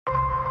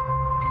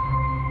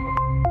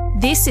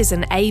This is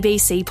an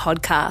ABC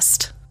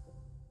podcast.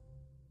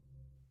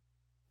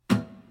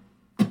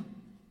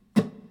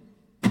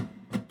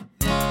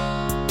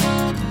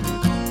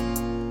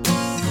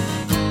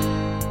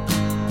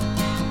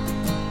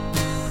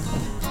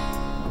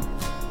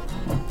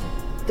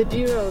 The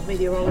Bureau of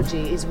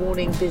Meteorology is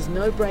warning there's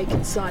no break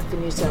in sight for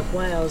New South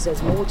Wales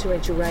as more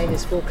torrential rain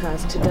is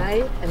forecast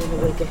today and in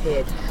the week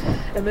ahead.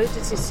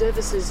 Emergency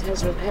services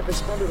have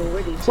responded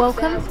already to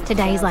Welcome to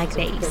Days Like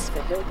These.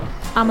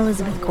 I'm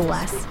Elizabeth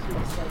Coulas.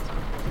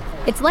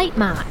 It's late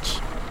March.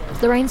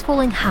 The rain's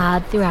falling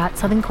hard throughout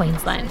southern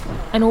Queensland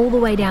and all the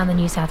way down the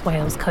New South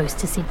Wales coast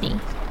to Sydney.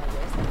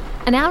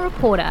 And our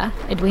reporter,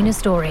 Edwina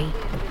Story,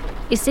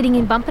 is sitting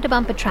in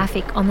bumper-to-bumper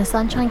traffic on the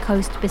Sunshine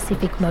Coast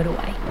Pacific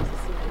motorway.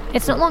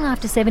 It's not long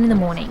after 7 in the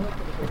morning.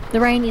 The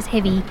rain is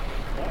heavy,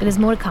 but there's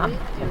more to come.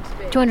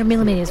 200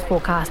 millimetres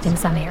forecast in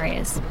some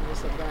areas.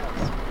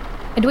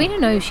 Edwina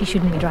knows she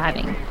shouldn't be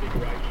driving,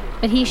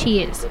 but here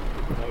she is,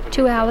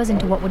 2 hours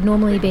into what would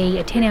normally be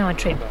a 10-hour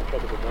trip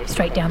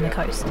straight down the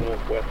coast.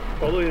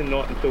 Probably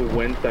not until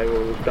Wednesday where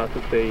we'll start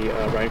to see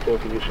rainfall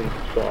conditions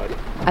subside.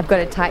 I've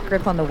got a tight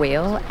grip on the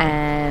wheel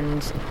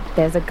and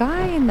there's a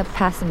guy in the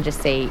passenger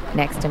seat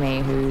next to me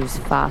who's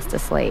fast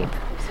asleep.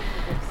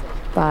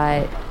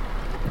 But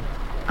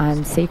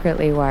I'm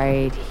secretly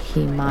worried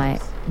he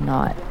might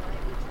not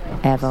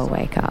ever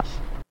wake up.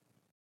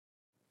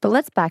 But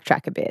let's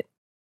backtrack a bit.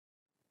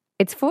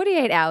 It's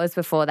 48 hours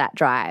before that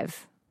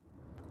drive.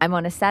 I'm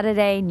on a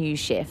Saturday news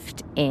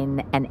shift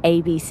in an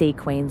ABC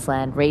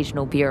Queensland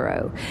regional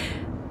bureau,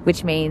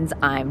 which means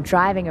I'm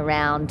driving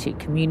around to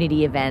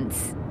community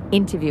events,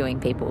 interviewing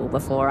people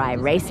before I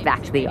race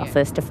back to the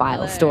office to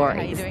file stories.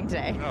 How are you doing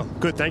today? Oh,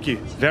 good, thank you.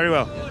 Very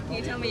well. Can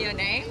you tell me your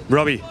name?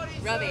 Robbie.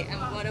 Robbie, and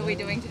what are we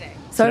doing today?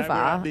 So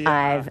far,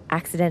 I've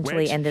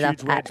accidentally ended up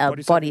at a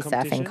body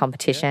surfing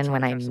competition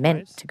when I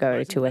meant to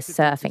go to a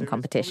surfing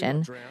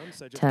competition.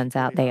 Turns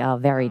out they are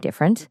very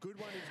different.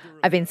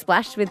 I've been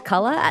splashed with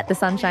colour at the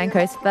Sunshine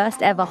Coast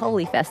first ever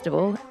Holy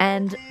Festival,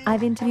 and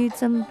I've interviewed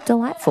some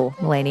delightful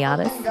Maleny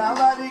artists.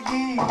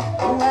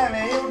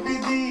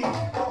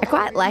 I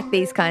quite like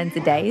these kinds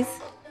of days.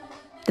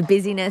 The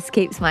busyness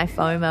keeps my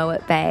FOMO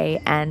at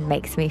bay and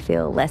makes me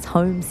feel less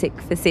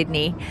homesick for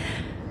Sydney.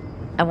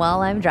 And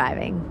while I'm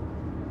driving,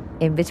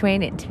 in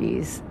between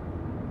interviews,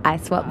 I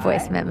swap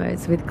voice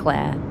memos with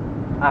Claire.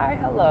 Hi,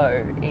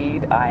 hello,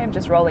 Ede. I am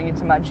just rolling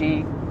into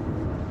Mudgee.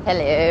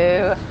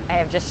 Hello. I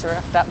have just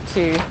surfed up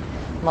to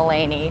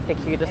Maleny, the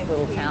cutest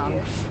little town.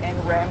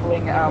 And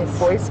rambling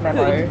voice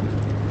memo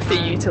for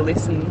you to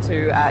listen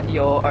to at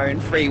your own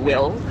free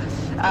will.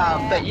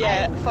 But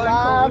yeah, phone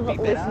call would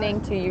be better.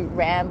 Listening to you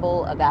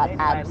ramble about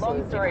absolutely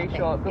Long story nothing.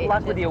 short, good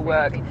luck with your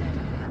work.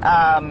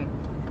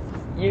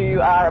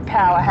 You are a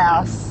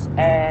powerhouse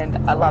and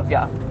I love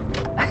ya.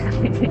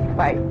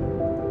 Bye.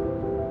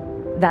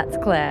 That's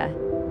Claire.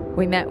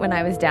 We met when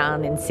I was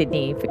down in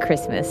Sydney for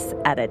Christmas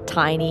at a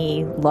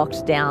tiny,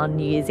 locked-down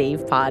New Year's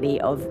Eve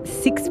party of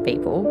 6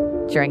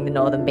 people during the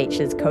Northern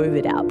Beaches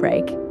COVID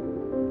outbreak.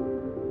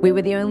 We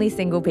were the only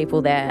single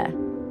people there,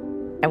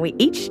 and we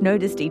each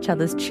noticed each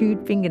other's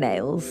chewed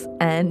fingernails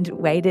and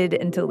waited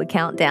until the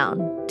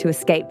countdown to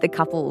escape the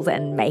couples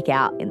and make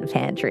out in the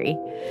pantry.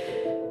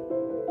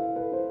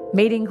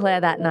 Meeting Claire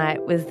that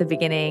night was the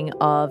beginning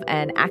of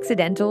an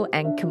accidental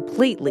and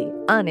completely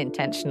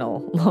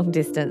unintentional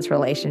long-distance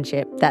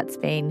relationship that's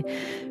been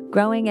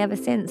growing ever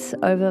since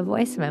over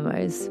voice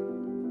memos,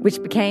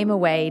 which became a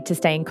way to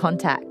stay in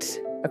contact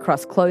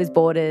across closed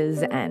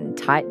borders and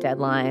tight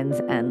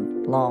deadlines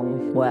and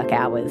long work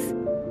hours.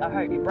 I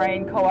hope your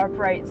brain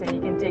cooperates and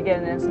you can dig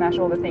in and smash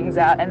all the things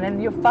out, and then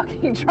your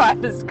fucking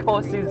driver's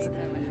course is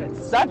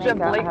such a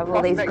bleak I have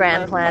all these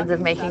grand plans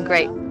of making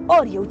great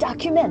audio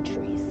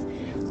documentaries.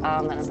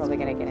 And I'm probably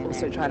going to get in there.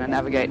 Also trying to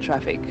navigate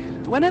traffic.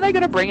 When are they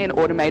going to bring in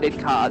automated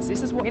cars?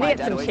 This is what We my need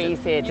dad some always cheese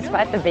said. here,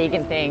 despite the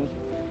vegan thing.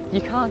 You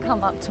can't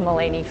come up to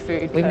Maleny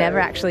food. We've never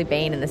actually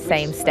been in the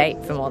same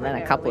state for more than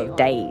a couple of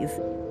days.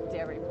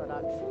 Dairy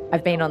products.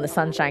 I've been on the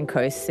Sunshine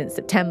Coast since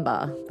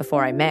September,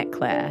 before I met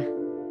Claire.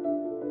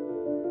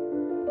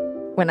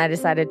 When I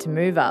decided to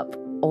move up,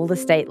 all the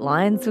state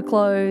lines were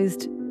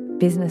closed,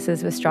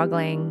 businesses were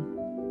struggling,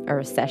 a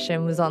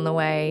recession was on the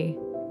way.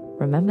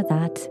 Remember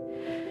that?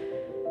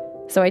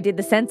 So I did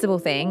the sensible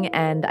thing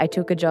and I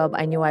took a job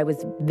I knew I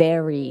was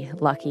very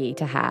lucky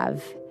to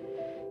have,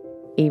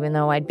 even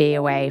though I'd be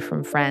away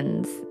from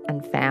friends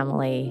and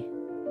family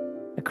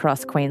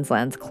across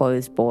Queensland's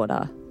closed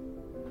border.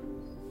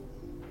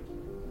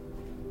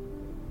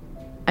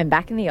 I'm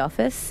back in the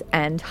office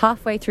and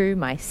halfway through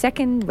my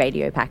second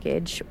radio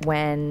package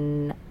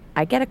when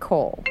I get a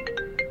call.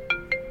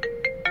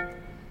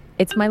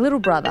 It's my little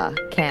brother,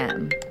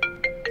 Cam.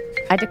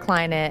 I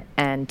decline it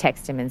and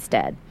text him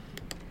instead.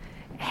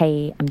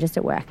 Hey, I'm just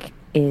at work.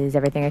 Is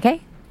everything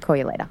okay? Call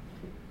you later.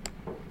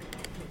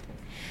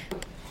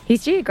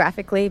 He's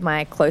geographically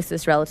my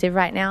closest relative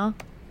right now.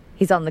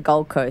 He's on the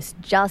Gold Coast,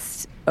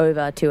 just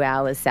over 2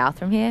 hours south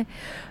from here.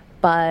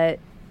 But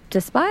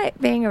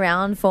despite being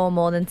around for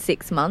more than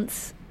 6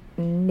 months,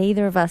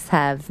 neither of us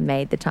have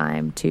made the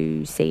time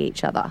to see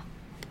each other.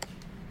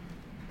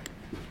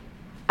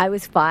 I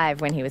was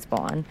 5 when he was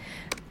born.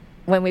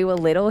 When we were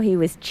little, he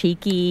was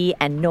cheeky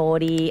and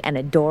naughty and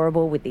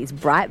adorable with these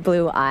bright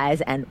blue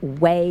eyes and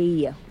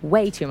way,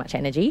 way too much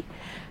energy.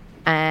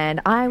 And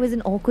I was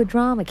an awkward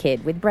drama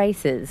kid with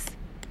braces.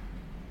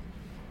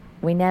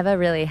 We never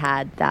really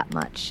had that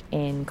much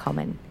in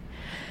common.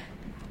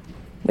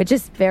 We're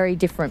just very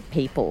different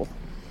people.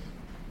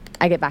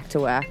 I get back to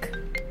work.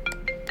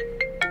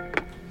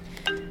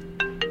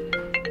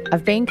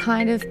 I've been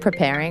kind of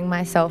preparing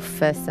myself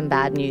for some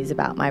bad news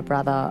about my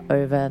brother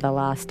over the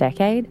last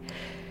decade.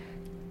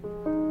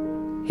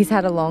 He's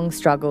had a long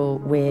struggle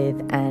with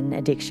an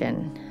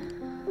addiction.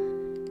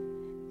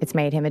 It's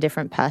made him a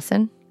different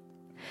person.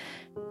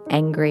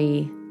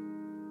 Angry,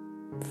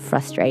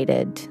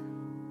 frustrated,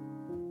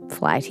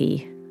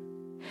 flighty.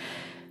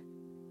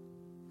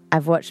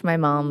 I've watched my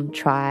mum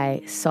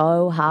try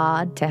so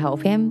hard to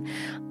help him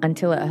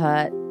until it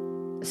hurt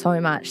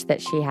so much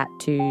that she had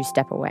to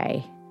step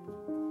away.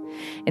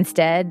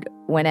 Instead,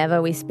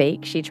 whenever we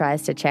speak, she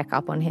tries to check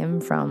up on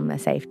him from a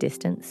safe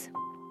distance.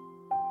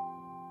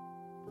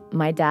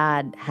 My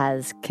dad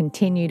has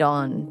continued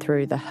on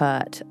through the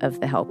hurt of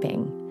the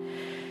helping,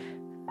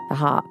 the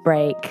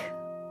heartbreak,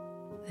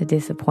 the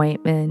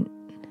disappointment,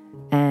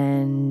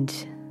 and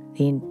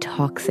the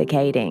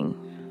intoxicating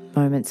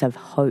moments of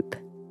hope.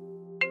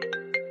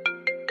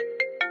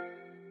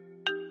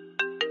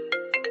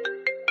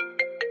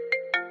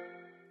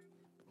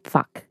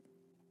 Fuck.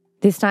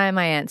 This time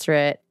I answer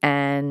it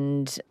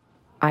and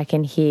I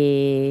can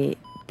hear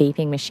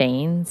beeping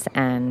machines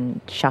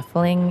and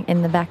shuffling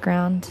in the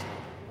background.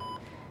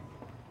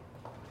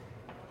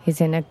 He's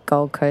in a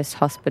Gold Coast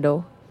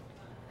hospital.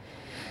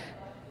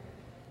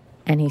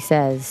 And he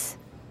says,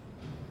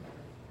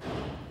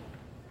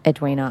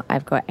 "Edwina,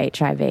 I've got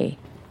HIV."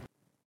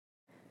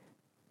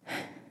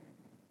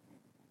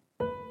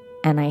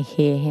 And I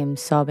hear him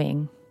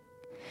sobbing,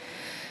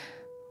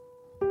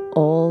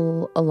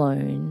 all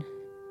alone,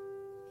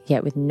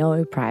 yet with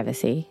no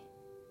privacy,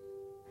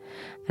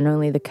 and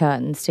only the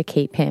curtains to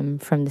keep him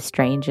from the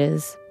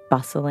strangers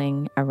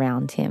bustling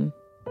around him.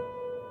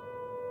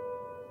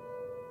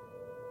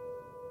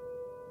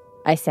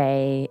 I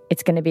say,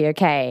 "It's going to be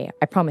okay.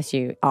 I promise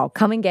you. I'll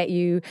come and get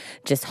you.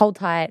 Just hold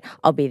tight.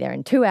 I'll be there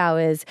in 2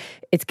 hours.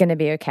 It's going to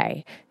be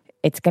okay.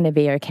 It's going to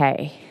be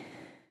okay."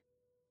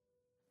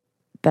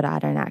 But I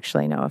don't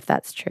actually know if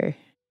that's true.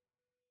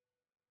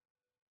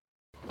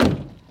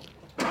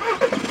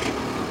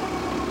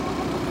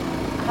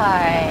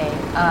 Hi,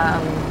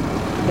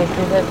 this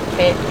is a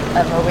bit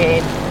of a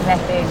weird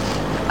message.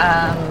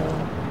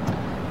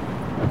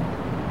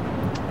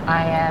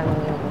 I am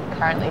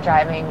currently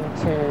driving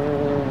to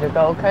the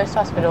Gold Coast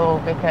Hospital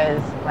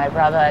because my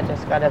brother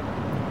just got a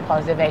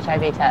positive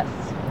HIV test.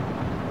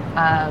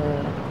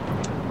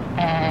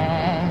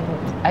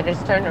 And I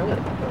just don't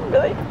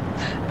really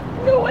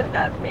know what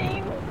that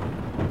means.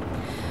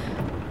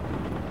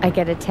 I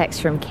get a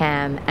text from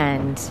Cam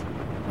and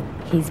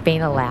he's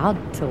been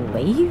allowed to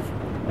leave.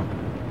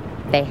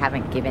 They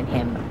haven't given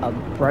him a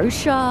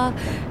brochure,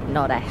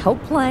 not a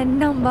helpline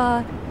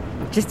number,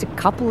 just a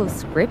couple of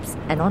scripts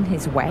and on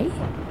his way.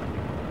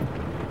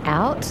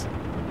 Out?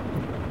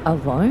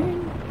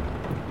 Alone?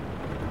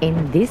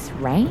 In this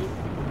rain?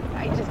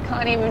 I just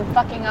can't even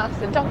fucking ask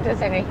the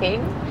doctors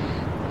anything.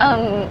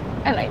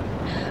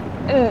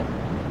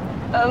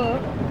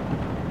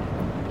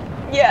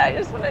 Yeah, I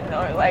just want to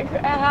know, like,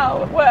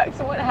 how it works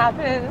and what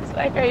happens.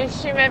 Like, I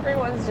assume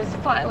everyone's just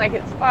fine. Like,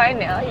 it's fine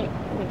now. You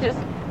just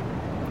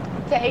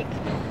take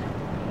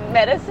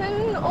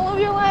medicine all of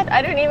your life.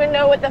 I don't even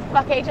know what the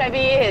fuck HIV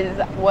is.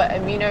 What,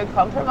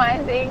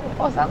 immunocompromising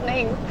or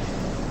something?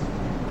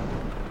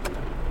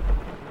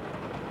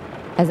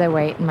 As I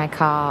wait in my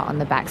car on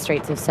the back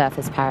streets of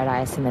Surfers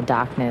Paradise in the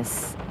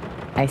darkness,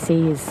 I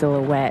see his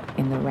silhouette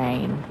in the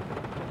rain.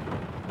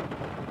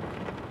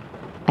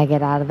 I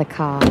get out of the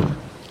car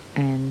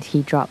and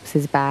he drops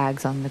his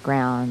bags on the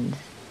ground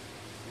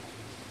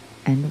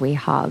and we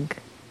hug.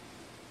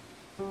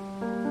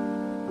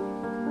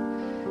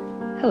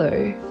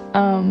 Hello.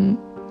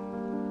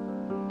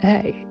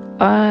 Hey,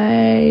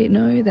 I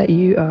know that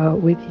you are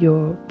with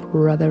your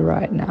brother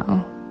right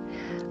now.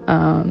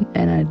 And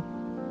I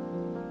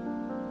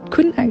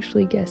couldn't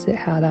actually guess at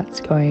how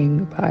that's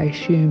going, but I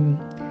assume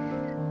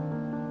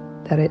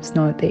that it's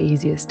not the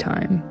easiest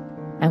time.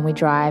 And we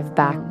drive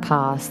back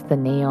past the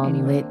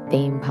neon-lit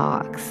theme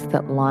parks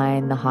that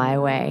line the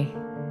highway.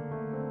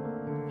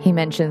 He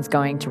mentions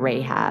going to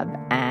rehab,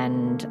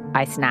 and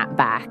I snap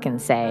back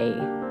and say,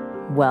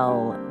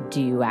 "Well,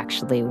 do you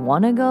actually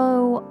want to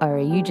go, or are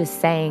you just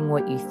saying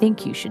what you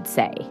think you should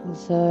say?"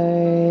 So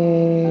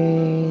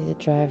the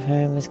drive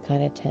home was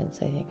kind of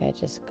tense. I think I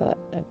just got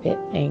a bit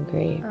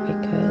angry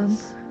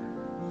because...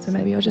 So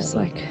maybe I'll just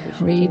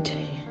read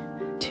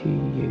to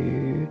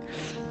you,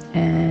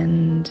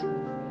 and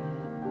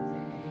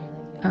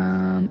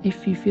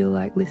if you feel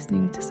like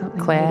listening to something...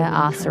 Claire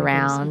asks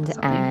around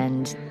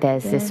and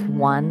there's this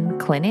one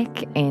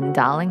clinic in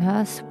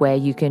Darlinghurst where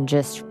you can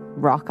just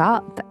rock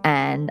up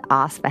and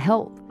ask for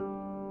help.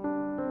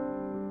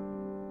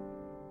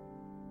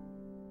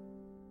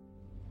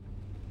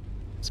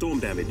 Storm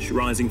damage,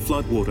 rising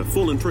floodwater,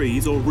 fallen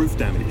trees or roof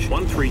damage.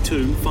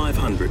 132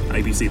 500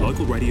 ABC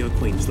Local Radio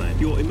Queensland.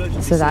 Your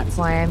emergency. So that's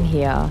why I'm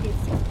here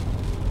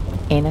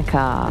in a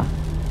car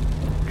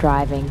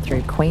driving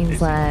through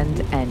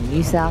Queensland and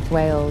New South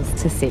Wales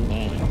to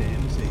Sydney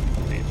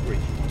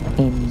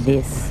in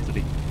this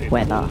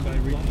weather.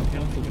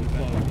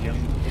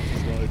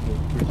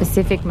 The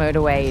Pacific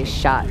Motorway is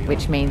shut,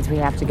 which means we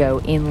have to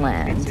go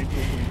inland.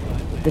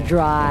 The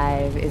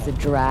drive is a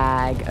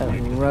drag of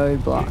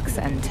roadblocks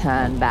and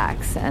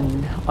turnbacks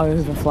and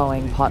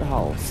overflowing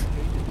potholes.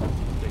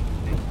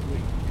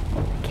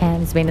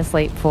 Cam's been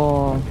asleep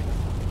for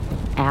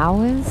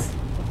hours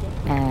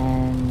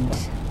and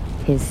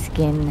his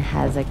skin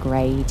has a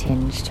grey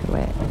tinge to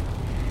it.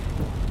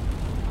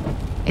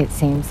 It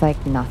seems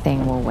like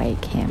nothing will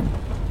wake him.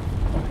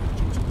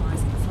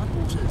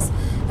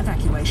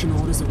 Evacuation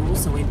orders are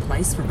also in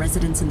place for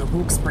residents in the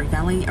Hawkesbury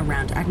Valley,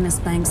 around Agnes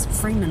Banks,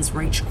 Freeman's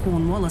Reach,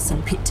 Cornwallis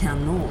and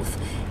Pitttown North.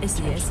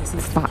 SES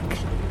is... Fuck.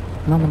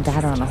 Mum and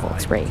Dad are on the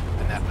Hawkesbury.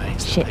 And that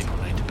means Shit. that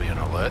people need to be on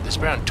alert. There's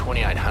around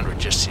 2,800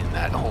 just in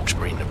that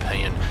Hawkesbury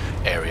Nepean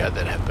area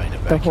that have been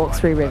evacuated. The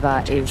Hawkesbury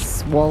River is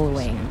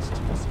swallowing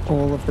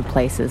all of the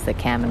places that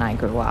Cam and I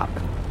grew up.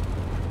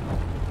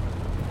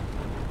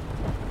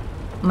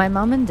 My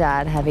mum and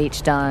dad have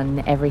each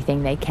done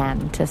everything they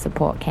can to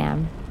support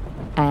Cam.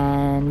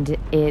 And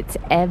it's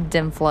ebbed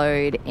and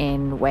flowed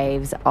in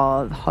waves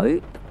of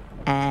hope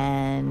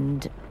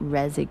and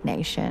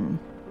resignation.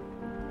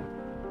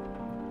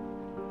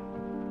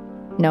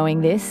 Knowing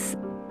this,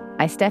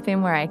 I step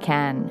in where I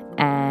can,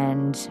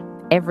 and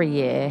every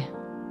year,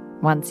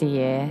 once a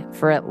year,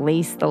 for at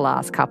least the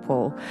last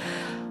couple,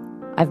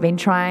 I've been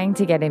trying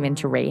to get him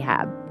into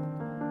rehab.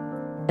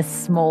 A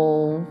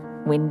small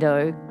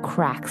window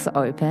cracks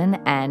open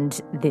and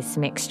this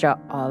mixture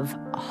of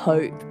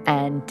hope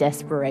and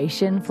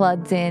desperation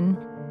floods in.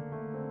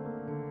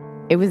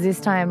 It was this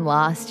time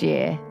last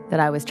year that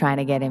I was trying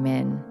to get him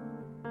in.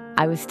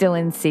 I was still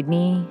in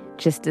Sydney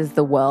just as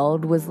the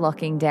world was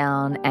locking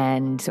down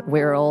and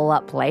we were all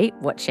up late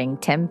watching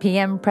 10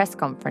 p.m. press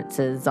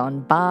conferences on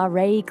Bar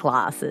A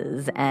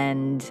classes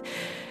and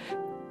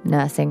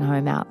nursing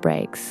home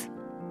outbreaks.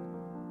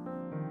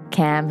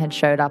 Cam had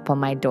showed up on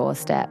my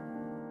doorstep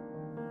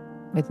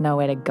with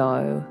nowhere to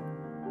go.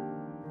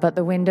 But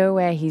the window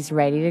where he's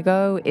ready to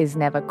go is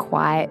never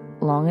quite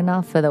long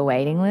enough for the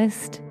waiting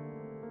list.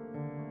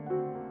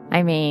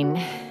 I mean,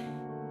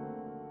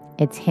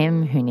 it's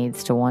him who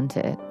needs to want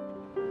it.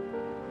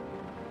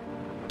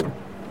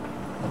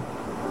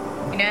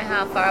 You know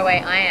how far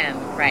away I am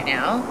right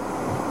now?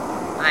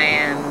 I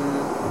am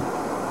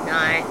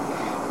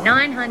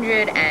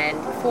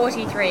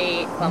 943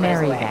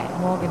 kilometres away. Marygate,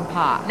 Morgan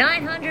Park,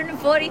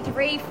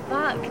 943,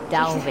 fuck.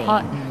 Dalby,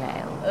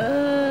 Cottonvale,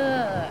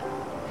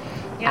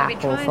 You know, I've been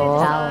trying to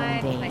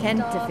decide, Applethorpe, my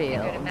Tenterfield, stop,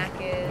 go to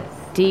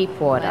Macca's,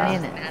 Deepwater,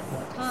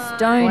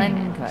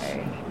 Stonehenge. I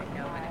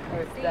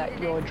hope that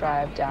your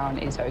drive down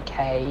is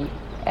okay,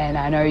 and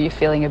I know you're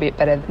feeling a bit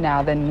better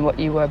now than what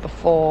you were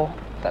before.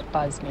 That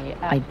buzzed me.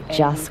 I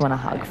just want a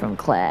hug from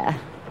Claire.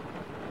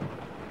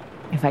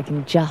 If I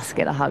can just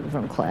get a hug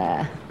from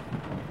Claire.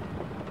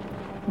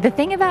 The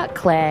thing about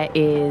Claire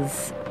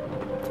is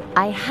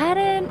I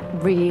hadn't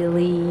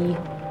really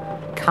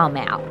come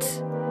out.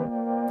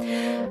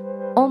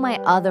 All my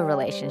other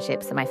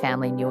relationships that my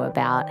family knew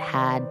about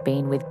had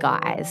been with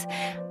guys.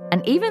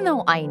 And even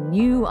though I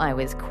knew I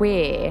was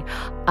queer,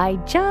 I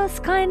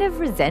just kind of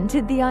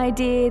resented the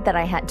idea that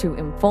I had to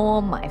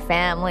inform my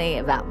family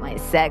about my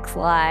sex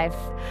life.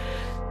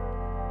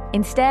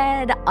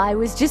 Instead, I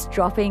was just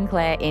dropping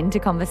Claire into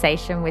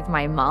conversation with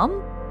my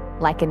mum,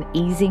 like and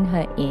easing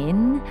her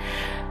in,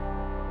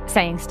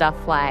 saying stuff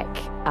like,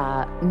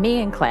 me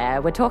and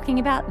Claire were talking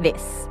about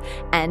this,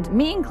 and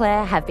me and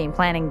Claire have been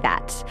planning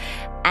that.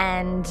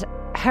 And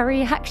her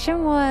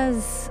reaction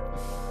was,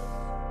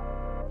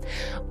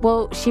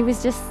 well, she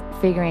was just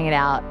figuring it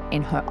out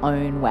in her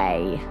own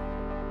way.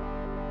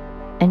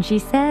 And she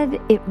said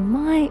it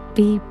might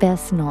be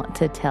best not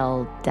to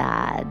tell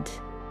Dad.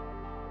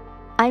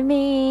 I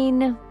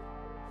mean,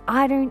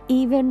 I don't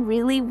even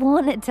really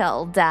want to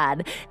tell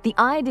Dad. The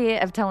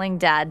idea of telling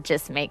Dad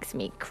just makes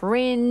me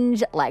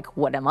cringe. Like,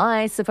 what am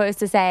I supposed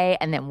to say?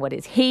 And then what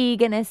is he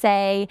going to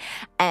say?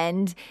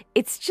 And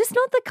it's just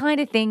not the kind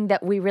of thing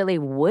that we really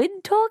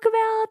would talk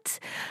about.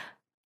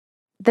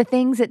 The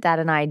things that Dad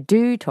and I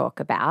do talk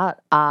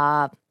about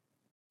are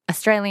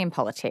Australian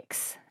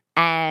politics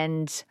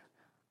and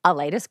our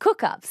latest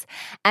cook-ups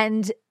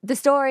and the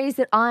stories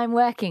that I'm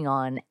working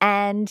on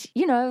and,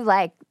 you know,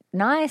 like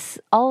nice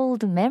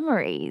old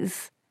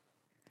memories.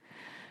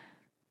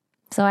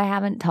 So I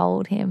haven't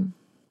told him.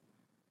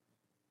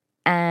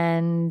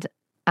 And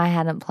I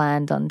hadn't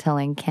planned on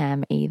telling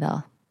Cam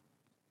either.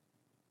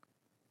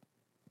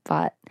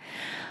 But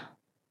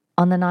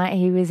on the night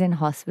he was in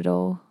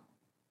hospital,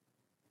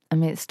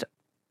 amidst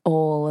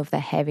all of the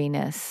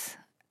heaviness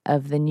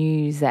of the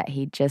news that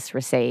he'd just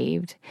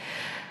received,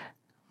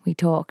 We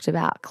talked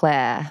about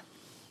Claire,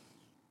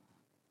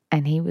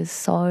 and he was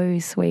so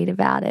sweet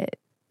about it.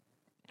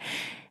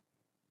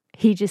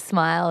 He just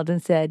smiled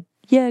and said,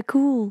 "Yeah,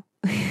 cool."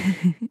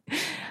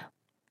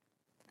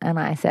 And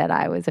I said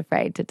I was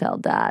afraid to tell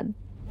Dad.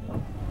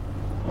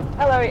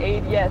 Hello,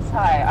 Eve. Yes,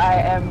 hi.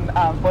 I am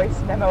voice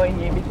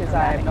memoing you because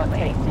I am not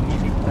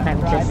texting you because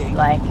I'm driving.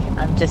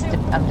 I'm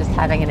just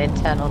having an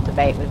internal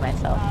debate with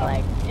myself.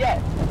 Like,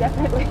 yes,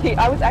 definitely.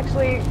 I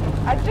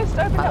just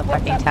opened up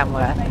fucking WhatsApp.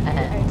 Tamworth,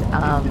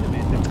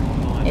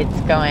 and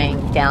it's going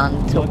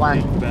down to one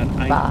about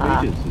 8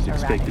 bar. metres is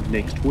expected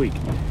next week,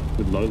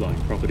 with low-lying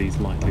properties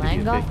likely to be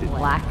Langdon, affected.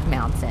 Black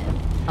Mountain,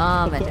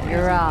 Armidale,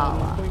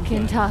 Uralla,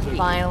 Kentucky.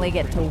 Finally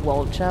get to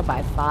Walcher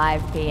by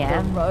 5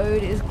 p.m. The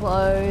road is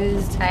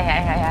closed.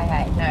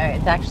 Hey. No,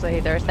 it's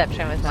actually the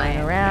reception was mine.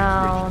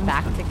 Around,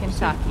 back to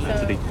Kentucky.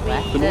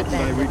 The North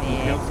Bay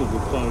Regional Council will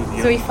close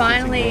the So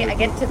I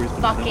get to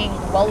fucking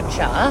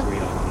Walcher,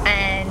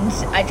 and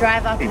I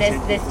drive up, and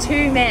there's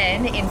two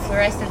men in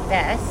fluorescent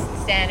vests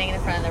standing in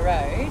the front of the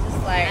road.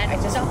 Just like, I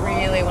just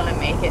really want to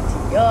make it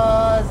to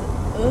yours.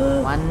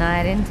 Ugh. One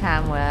night in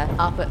Tamworth,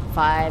 up at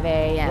 5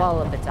 a.m.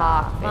 Wallaby,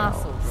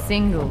 Muscle,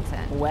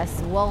 Singleton,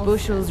 West Walsh,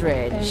 Bushels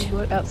Ridge. Hey,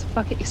 what else?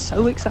 Fuck it, you're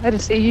so excited to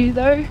see you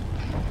though.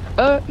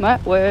 Oh my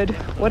word,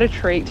 what a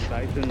treat.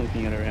 Basin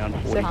looking at around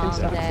 40.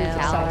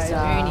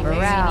 Talsa,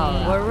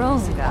 Morale,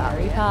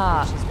 Warunga,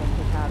 Park,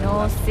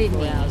 North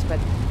Sydney,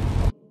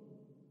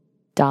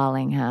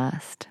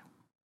 Darlinghurst.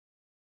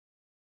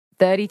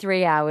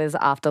 33 hours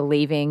after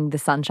leaving the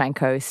Sunshine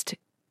Coast,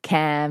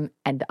 Cam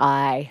and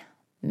I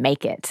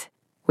make it.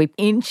 We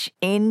inch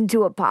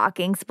into a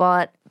parking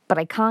spot, but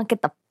I can't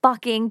get the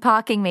fucking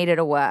parking meter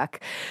to work.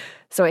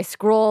 So I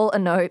scrawl a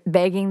note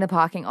begging the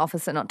parking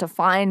officer not to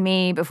find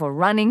me before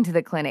running to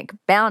the clinic,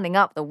 bounding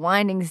up the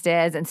winding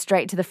stairs and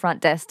straight to the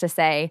front desk to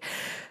say,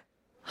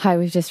 "Hi,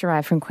 we've just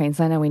arrived from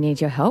Queensland and we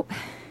need your help."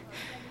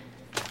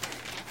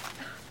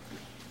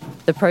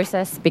 The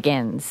process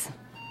begins.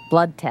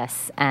 Blood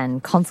tests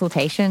and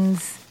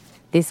consultations,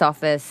 this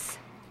office,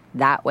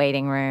 that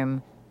waiting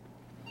room.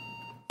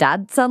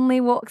 Dad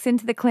suddenly walks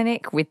into the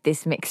clinic with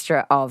this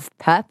mixture of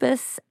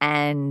purpose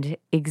and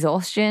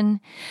exhaustion.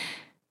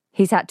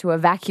 He's had to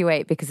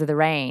evacuate because of the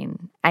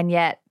rain, and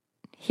yet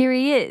here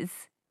he is.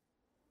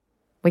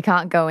 We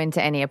can't go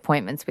into any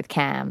appointments with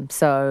Cam,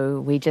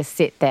 so we just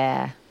sit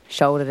there,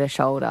 shoulder to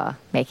shoulder,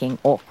 making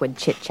awkward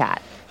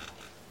chit-chat.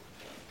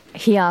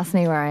 He asks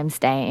me where I'm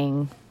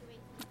staying.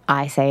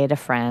 I say to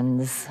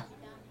friends,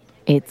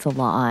 it's a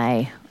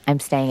lie. I'm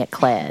staying at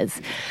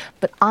Claire's.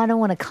 But I don't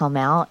want to come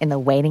out in the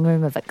waiting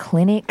room of a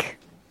clinic.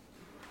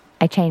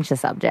 I change the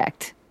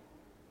subject.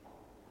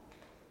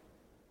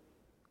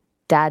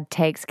 Dad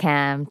takes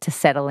Cam to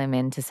settle him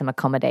into some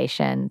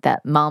accommodation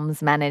that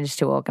Mum's managed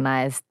to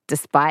organise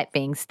despite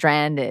being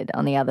stranded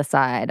on the other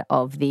side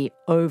of the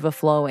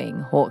overflowing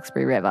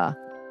Hawkesbury River.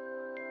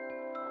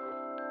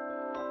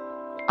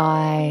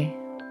 I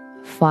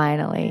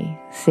finally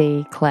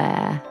see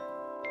Claire.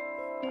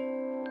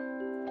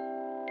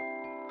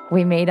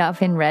 We meet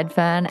up in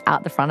Redfern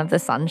out the front of the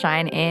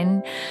Sunshine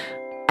Inn,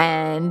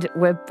 and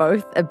we're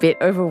both a bit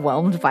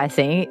overwhelmed by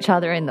seeing each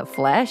other in the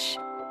flesh.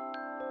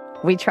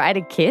 We try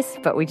to kiss,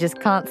 but we just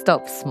can't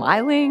stop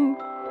smiling.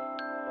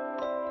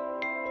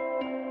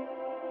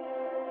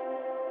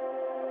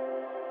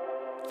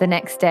 The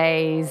next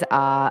days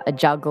are a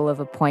juggle of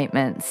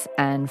appointments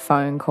and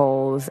phone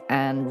calls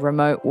and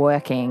remote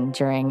working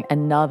during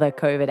another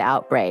COVID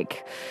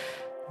outbreak,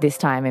 this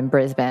time in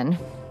Brisbane.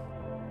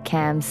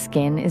 Cam's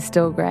skin is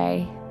still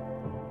grey.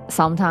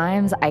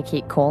 Sometimes I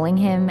keep calling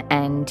him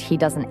and he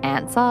doesn't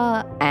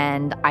answer,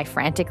 and I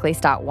frantically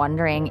start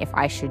wondering if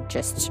I should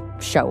just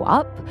show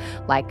up.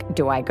 Like,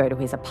 do I go to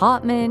his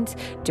apartment?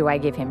 Do I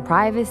give him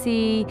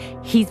privacy?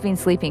 He's been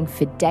sleeping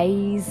for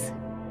days.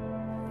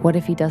 What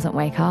if he doesn't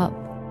wake up?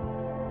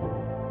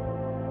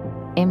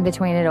 In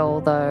between it all,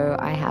 though,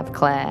 I have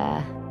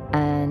Claire,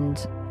 and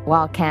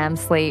while Cam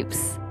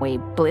sleeps, we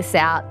bliss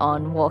out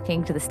on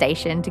walking to the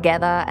station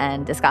together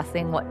and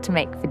discussing what to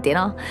make for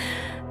dinner.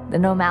 The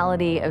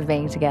normality of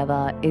being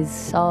together is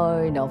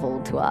so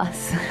novel to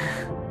us.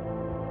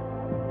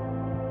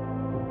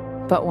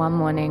 But one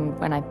morning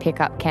when I pick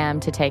up Cam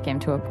to take him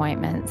to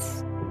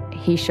appointments,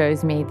 he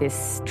shows me this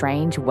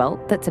strange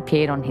welt that's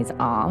appeared on his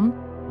arm.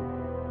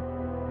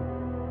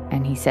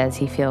 And he says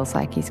he feels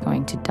like he's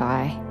going to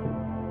die.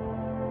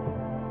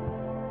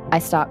 I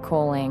start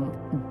calling,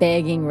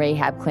 begging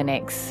rehab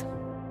clinics.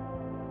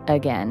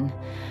 Again,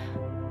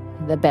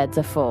 the beds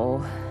are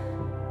full.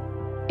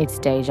 It's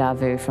deja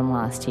vu from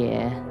last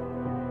year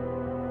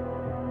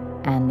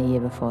and the year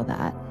before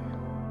that.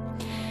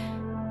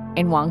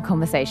 In one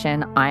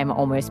conversation, I'm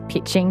almost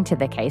pitching to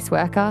the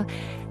caseworker.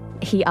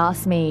 He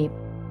asked me,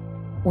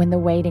 when the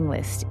waiting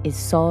list is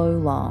so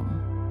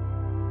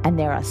long and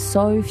there are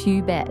so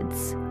few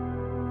beds,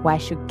 why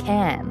should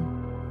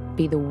Cam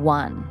be the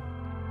one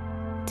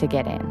to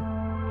get in?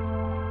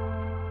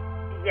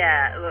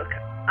 Yeah, look,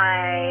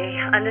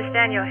 I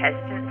understand your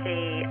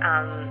hesitancy,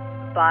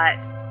 but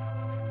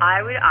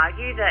I would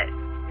argue that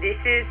This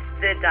is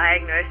the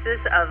diagnosis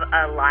of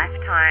a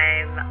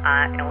lifetime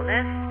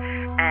illness,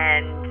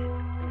 and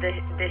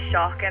the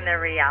shock and the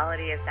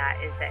reality of that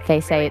is that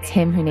they say it's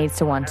him who needs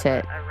to want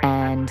it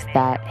and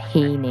that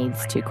he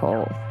needs to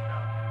call.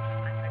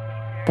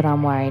 But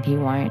I'm worried he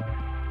won't.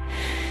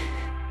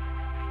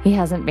 He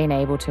hasn't been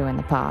able to in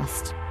the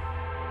past.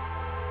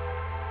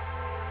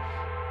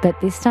 But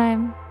this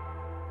time,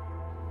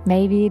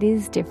 maybe it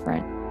is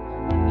different.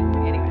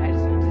 Anyway, I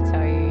just wanted to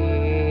tell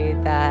you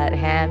that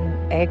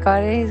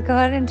he's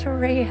got into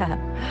rehab.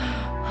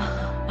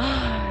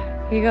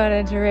 He got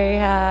into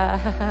rehab.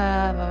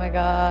 Oh my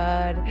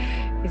God.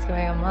 He's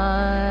going on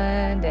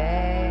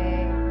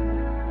Monday.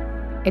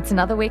 It's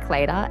another week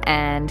later,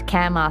 and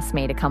Cam asks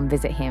me to come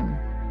visit him.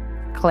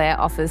 Claire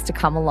offers to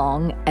come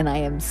along, and I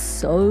am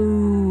so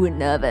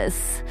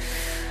nervous.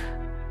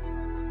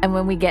 And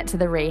when we get to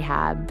the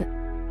rehab,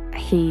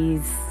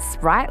 he's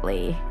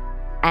sprightly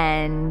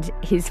and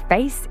his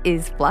face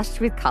is flushed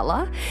with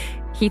colour.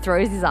 He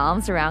throws his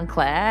arms around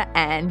Claire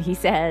and he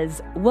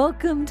says,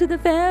 "Welcome to the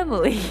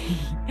family."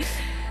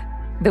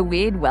 The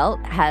weird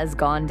welt has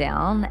gone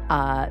down.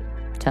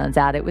 Turns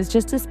out it was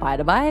just a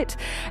spider bite,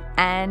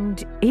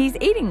 and he's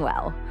eating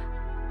well.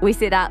 We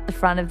sit out the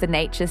front of the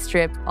nature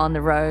strip on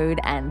the road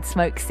and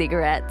smoke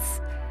cigarettes.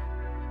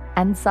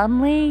 And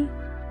suddenly,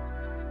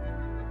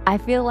 I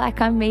feel like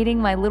I'm meeting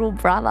my little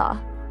brother.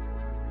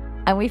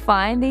 And we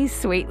find these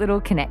sweet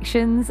little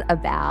connections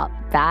about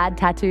bad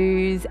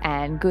tattoos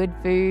and good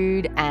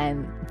food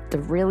and the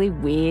really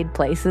weird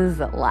places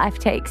that life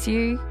takes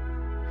you.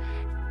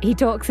 He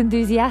talks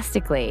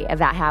enthusiastically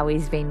about how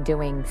he's been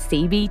doing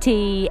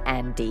CBT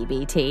and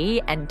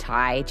DBT and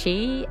Tai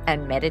Chi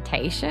and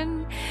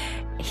meditation.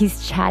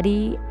 He's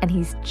chatty and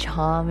he's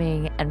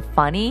charming and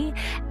funny,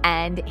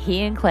 and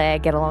he and Claire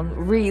get along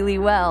really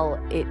well.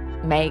 It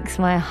makes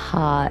my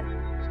heart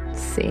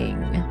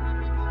sing.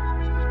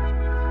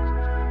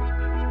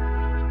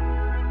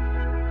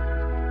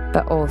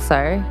 But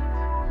also,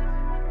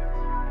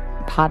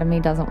 part of me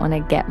doesn't want to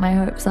get my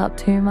hopes up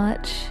too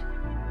much.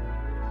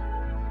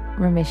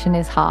 Remission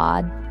is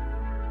hard.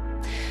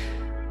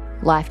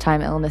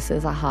 Lifetime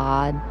illnesses are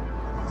hard.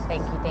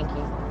 Thank you.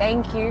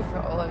 Thank you for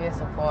all of your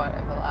support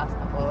over the last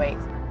couple of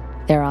weeks.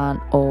 There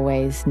aren't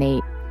always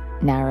neat,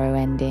 narrow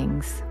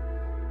endings.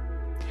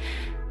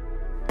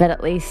 But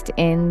at least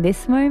in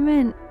this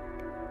moment,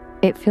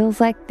 it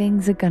feels like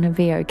things are going to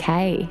be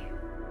okay.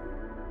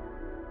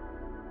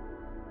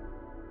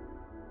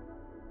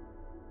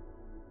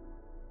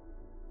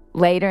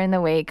 Later in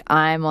the week,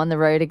 I'm on the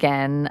road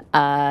again,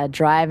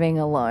 driving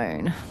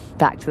alone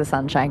back to the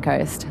Sunshine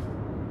Coast.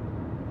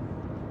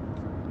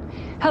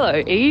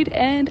 Hello, Eid,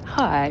 and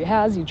hi,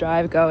 how's your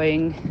drive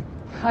going?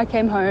 I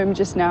came home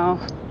just now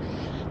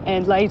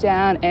and lay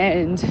down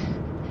and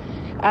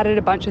added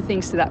a bunch of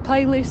things to that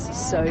playlist,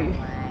 so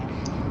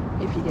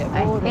if you get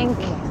bored, I think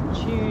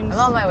I'm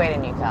on my way to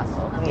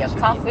Newcastle. Your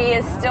coffee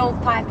is still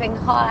piping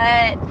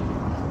hot.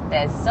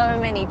 There's so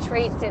many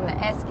treats in the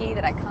esky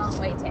that I can't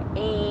wait to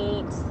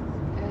eat.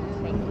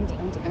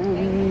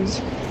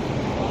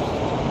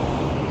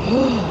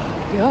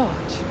 Oh,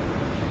 gosh.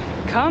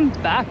 Come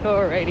back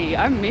already.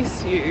 I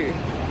miss you.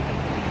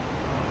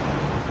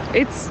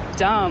 It's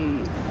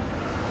dumb.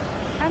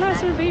 How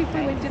nice would it be if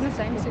we lived in the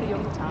same city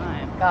all the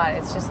time? God,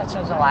 it's just such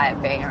a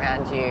delight being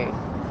around you.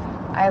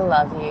 I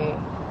love you.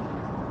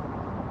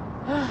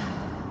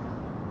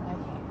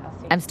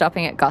 I'm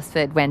stopping at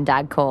Gosford when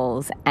Dad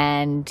calls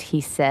and he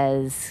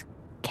says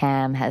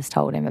Cam has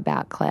told him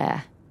about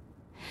Claire.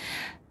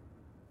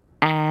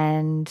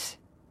 And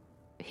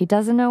he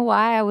doesn't know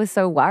why I was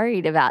so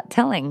worried about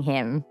telling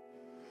him.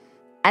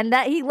 And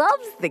that he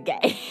loves the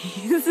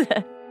gays.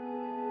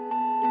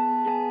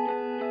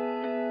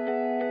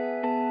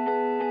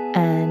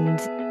 And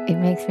it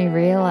makes me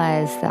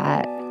realize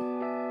that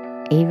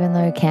even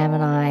though Cam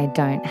and I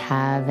don't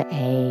have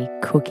a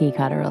cookie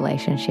cutter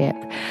relationship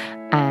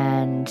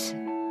and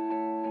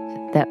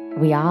that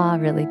we are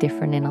really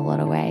different in a lot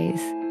of ways,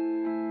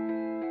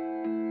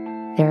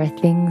 there are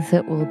things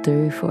that we'll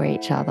do for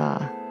each other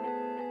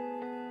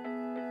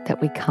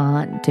that we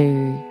can't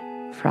do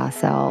for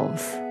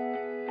ourselves.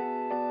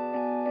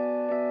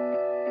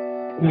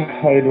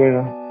 Hi,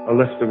 Edwina. I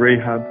left the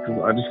rehab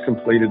because I just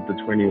completed the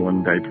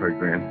 21-day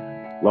program.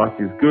 Life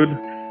is good.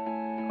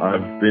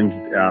 I've been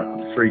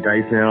out 3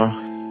 days now.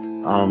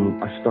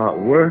 I start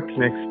work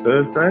next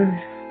Thursday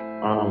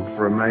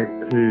for a mate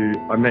who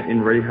I met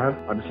in rehab.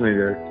 I just need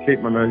to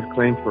keep my nose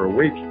clean for a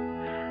week.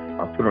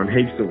 I put on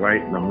heaps of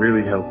weight and I'm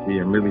really healthy,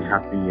 I'm really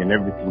happy, and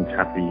everything's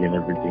happy and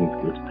everything's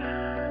good.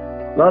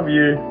 Love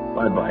you.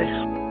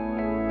 Bye-bye.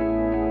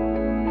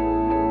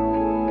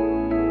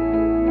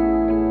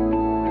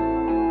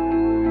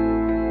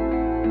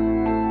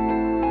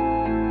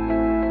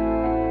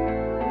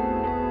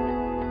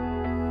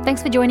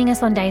 Thanks for joining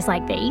us on Days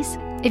Like These.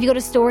 If you've got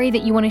a story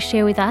that you want to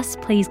share with us,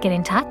 please get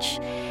in touch.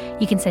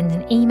 You can send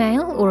an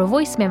email or a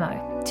voice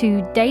memo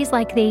to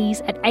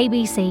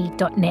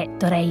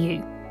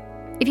dayslikethese@abc.net.au.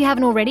 If you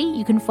haven't already,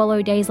 you can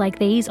follow Days Like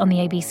These on the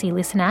ABC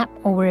Listen app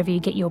or wherever you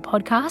get your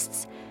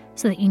podcasts.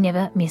 so that you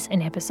never miss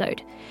an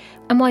episode.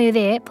 And while you're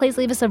there, please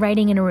leave us a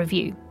rating and a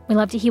review. We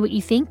love to hear what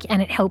you think,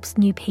 and it helps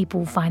new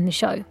people find the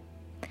show.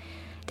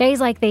 Days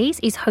Like These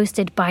is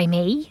hosted by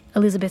me,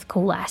 Elizabeth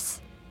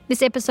Coulas.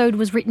 This episode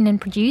was written and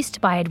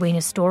produced by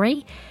Edwina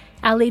Story.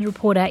 Our lead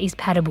reporter is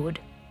Pata Wood.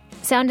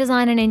 Sound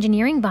design and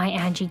engineering by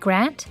Angie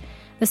Grant.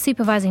 The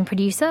supervising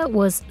producer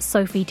was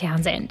Sophie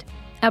Townsend.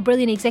 Our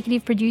brilliant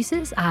executive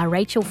producers are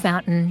Rachel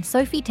Fountain,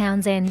 Sophie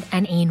Townsend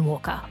and Ian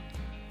Walker.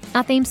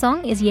 Our theme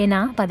song is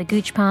Yena by the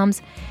Gooch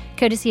Palms,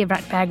 courtesy of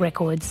Ratbag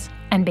Records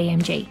and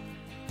BMG.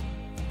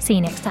 See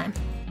you next time.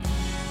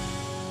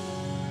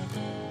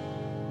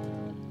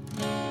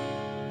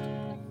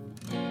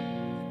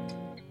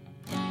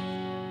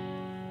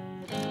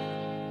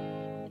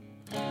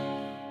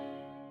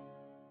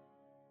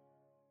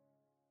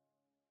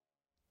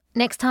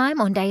 Next time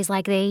on Days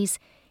Like These,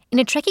 in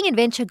a trekking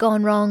adventure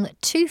gone wrong,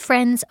 two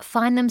friends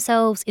find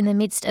themselves in the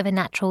midst of a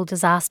natural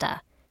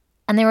disaster,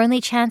 and their only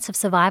chance of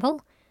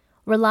survival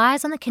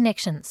relies on the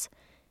connections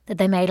that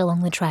they made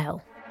along the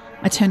trail.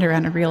 I turned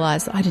around and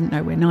realised I didn't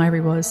know where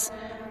Nairi was,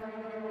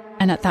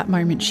 and at that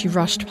moment she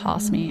rushed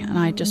past me, and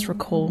I just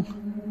recall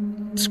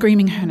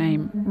screaming her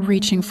name,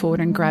 reaching forward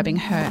and grabbing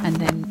her, and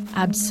then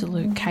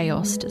absolute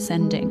chaos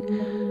descending.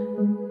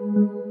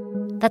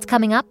 That's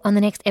coming up on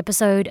the next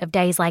episode of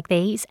Days Like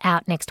These,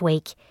 out next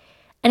week.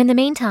 And in the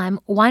meantime,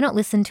 why not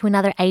listen to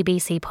another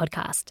ABC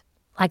podcast,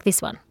 like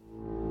this one?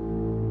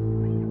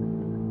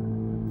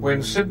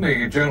 When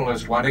Sydney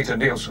journalist Juanita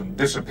Nielsen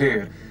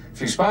disappeared,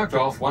 she sparked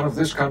off one of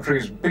this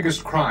country's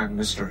biggest crime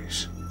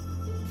mysteries.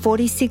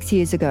 46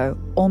 years ago,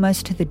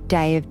 almost to the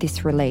day of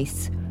this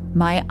release,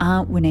 my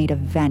Aunt Juanita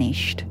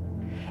vanished.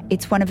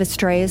 It's one of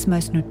Australia's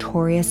most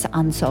notorious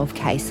unsolved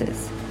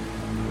cases.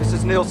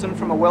 Mrs. Nielsen,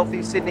 from a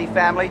wealthy Sydney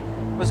family,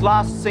 was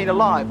last seen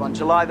alive on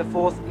July the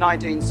 4th,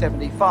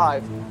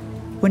 1975.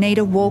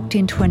 Juanita walked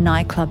into a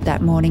nightclub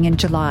that morning in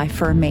July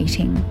for a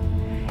meeting.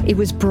 It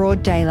was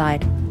broad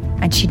daylight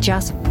and she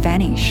just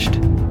vanished.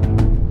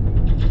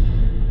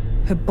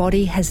 Her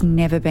body has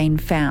never been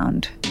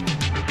found.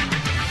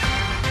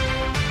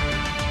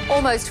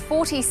 Almost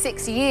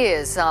 46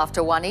 years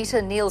after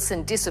Juanita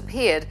Nielsen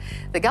disappeared,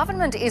 the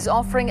government is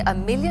offering a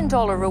 $1 million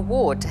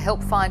reward to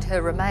help find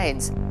her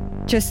remains.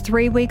 Just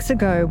 3 weeks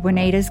ago,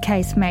 Juanita's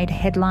case made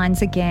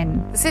headlines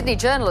again. The Sydney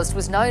journalist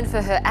was known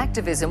for her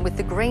activism with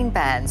the Green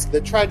Bands.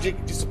 The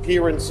tragic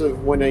disappearance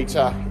of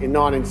Juanita in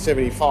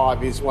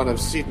 1975 is one of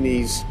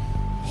Sydney's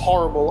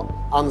horrible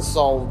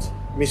unsolved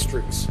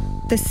mysteries.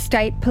 The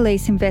state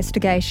police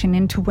investigation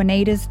into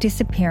Juanita's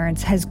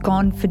disappearance has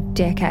gone for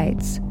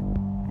decades,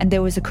 and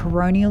there was a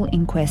coronial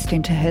inquest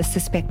into her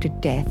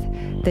suspected death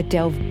that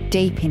delved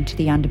deep into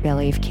the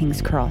underbelly of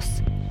King's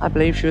Cross. I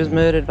believe she was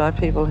murdered by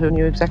people who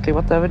knew exactly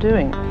what they were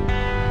doing.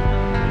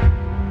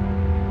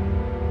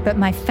 But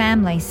my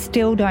family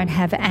still don't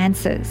have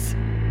answers.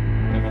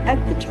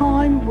 At the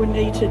time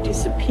Juanita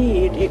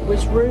disappeared, it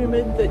was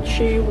rumoured that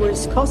she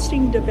was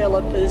costing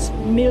developers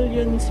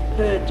millions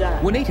per day.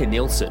 Juanita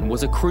Nielsen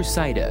was a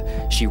crusader.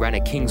 She ran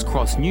a King's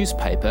Cross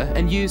newspaper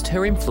and used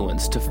her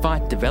influence to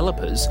fight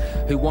developers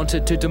who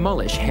wanted to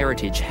demolish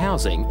heritage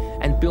housing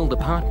and build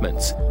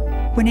apartments.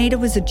 Juanita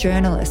was a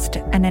journalist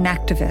and an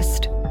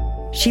activist.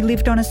 She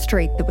lived on a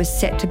street that was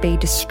set to be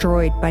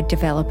destroyed by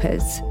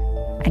developers,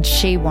 and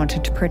she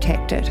wanted to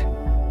protect it.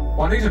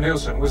 Juanita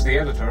Nielsen was the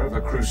editor of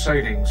a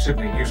crusading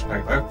Sydney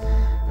newspaper.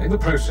 In the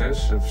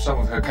process of some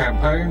of her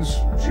campaigns,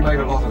 she made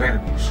a lot of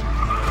enemies.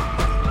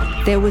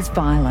 There was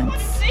violence.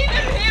 See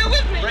them here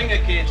with me. Bring the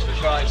kids for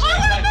Christ's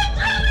sake.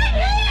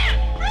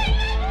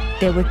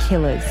 There were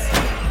killers.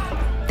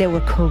 There were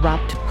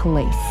corrupt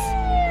police.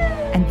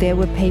 And there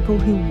were people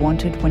who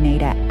wanted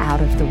Juanita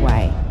out of the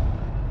way.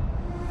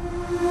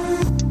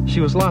 She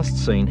was last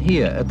seen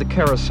here at the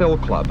Carousel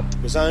Club.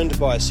 It was owned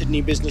by a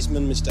Sydney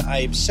businessman, Mr.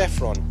 Abe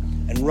Saffron,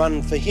 and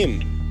run for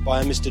him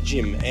by a Mr.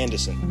 Jim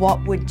Anderson.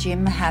 What would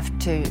Jim have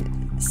to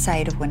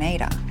say to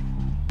Juanita?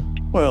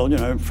 Well, you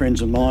know,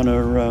 friends of mine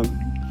are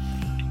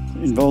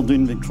involved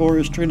in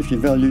Victoria Street. If you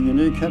value your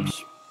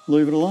kneecaps,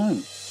 leave it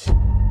alone.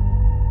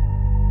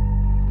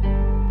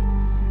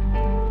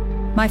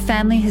 My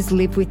family has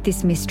lived with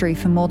this mystery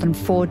for more than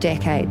 4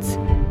 decades.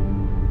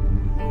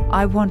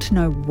 I want to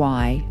know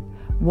why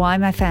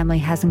my family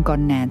hasn't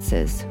gotten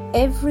answers.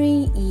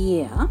 Every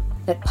year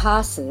that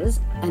passes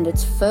and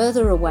it's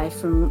further away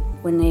from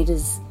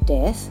Juanita's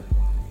death,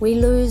 we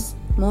lose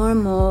more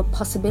and more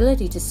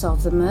possibility to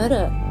solve the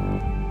murder.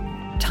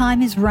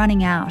 Time is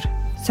running out,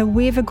 so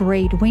we've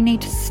agreed we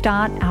need to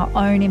start our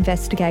own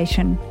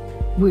investigation.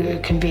 We're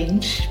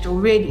convinced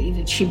already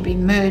that she'd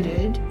been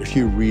murdered. If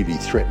you really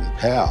threaten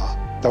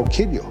power, they'll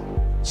kill you.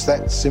 It's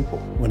that simple.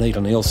 Juanita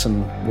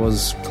Nielsen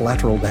was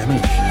collateral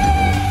damage.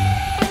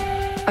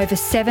 Over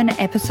 7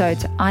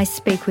 episodes, I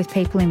speak with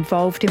people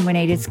involved in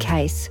Juanita's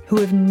case who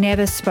have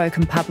never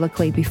spoken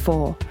publicly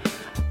before.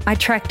 I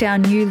track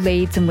down new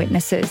leads and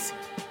witnesses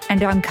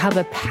and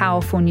uncover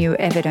powerful new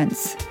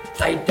evidence.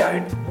 They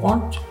don't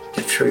want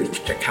the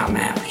truth to come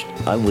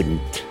out. I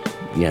wouldn't,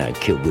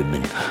 kill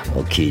women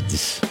or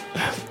kids.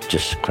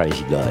 Just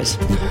crazy guys.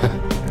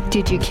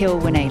 Did you kill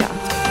Juanita?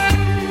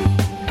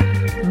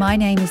 My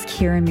name is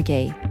Kira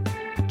McGee.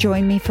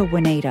 Join me for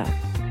Juanita,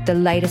 the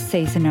latest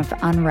season of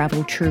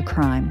Unravel True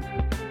Crime.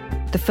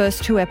 The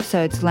first 2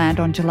 episodes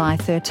land on July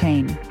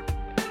 13.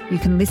 You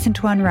can listen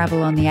to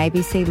Unravel on the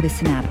ABC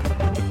Listen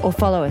app or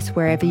follow us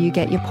wherever you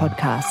get your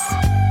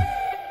podcasts.